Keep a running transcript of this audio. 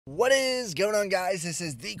What is going on, guys? This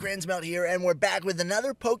is TheCrayonsMelt here, and we're back with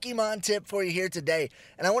another Pokemon tip for you here today.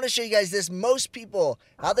 And I want to show you guys this. Most people,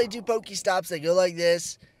 how they do Pokestops, they go like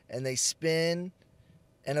this, and they spin,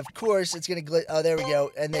 and of course, it's going to oh, there we go.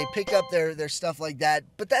 And they pick up their stuff like that.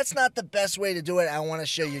 But that's not the best way to do it. I want to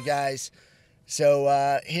show you guys.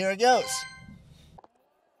 So, here it goes.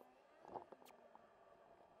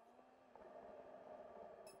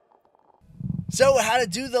 So, how to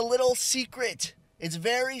do the little secret. It's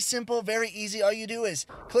very simple, very easy. All you do is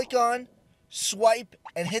click on, swipe,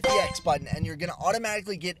 and hit the X button, and you're going to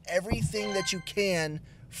automatically get everything that you can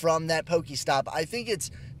from that Pokestop. I think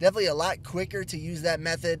it's definitely a lot quicker to use that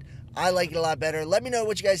method. I like it a lot better. Let me know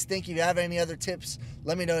what you guys think. If you have any other tips,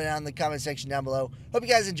 let me know down in the comment section down below. Hope you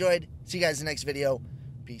guys enjoyed. See you guys in the next video.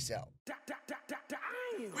 Peace out.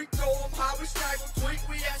 We throw them high, we snag them quick,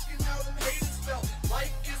 we asking how them haters felt.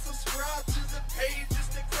 Like and subscribe to the page,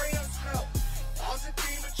 it's TheCrayonsMelt. Pause the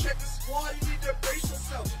game and check the squad, you need to brace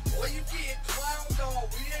yourself. Boy, you getting clowned on,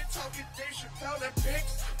 we ain't talking Dave Chappelle. Them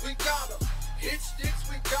picks, we got them. Hit sticks,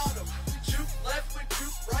 we got them. We juke left, we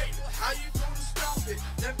juke right, how you gonna stop it?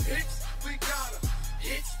 Them picks, we got them.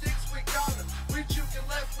 Hit sticks, we got them. We juking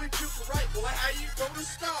left, we juking right, boy, how you gonna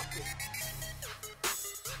stop it?